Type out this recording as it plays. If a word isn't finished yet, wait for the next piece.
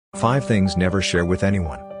5 things never share with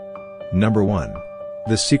anyone. Number 1.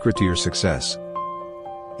 The secret to your success.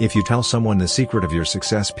 If you tell someone the secret of your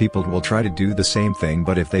success, people will try to do the same thing,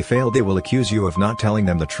 but if they fail they will accuse you of not telling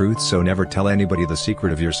them the truth, so never tell anybody the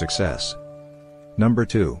secret of your success. Number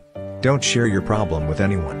 2. Don't share your problem with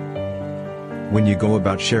anyone. When you go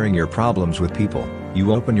about sharing your problems with people,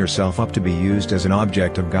 you open yourself up to be used as an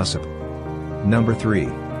object of gossip. Number 3.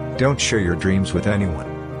 Don't share your dreams with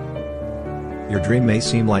anyone. Your dream may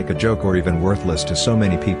seem like a joke or even worthless to so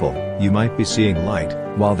many people. You might be seeing light,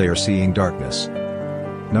 while they are seeing darkness.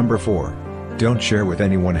 Number 4. Don't share with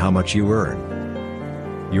anyone how much you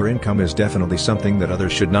earn. Your income is definitely something that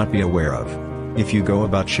others should not be aware of. If you go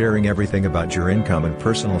about sharing everything about your income and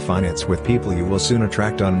personal finance with people, you will soon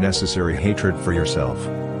attract unnecessary hatred for yourself.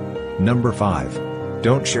 Number 5.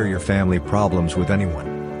 Don't share your family problems with anyone.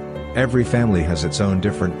 Every family has its own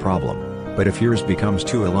different problem, but if yours becomes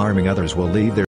too alarming, others will leave their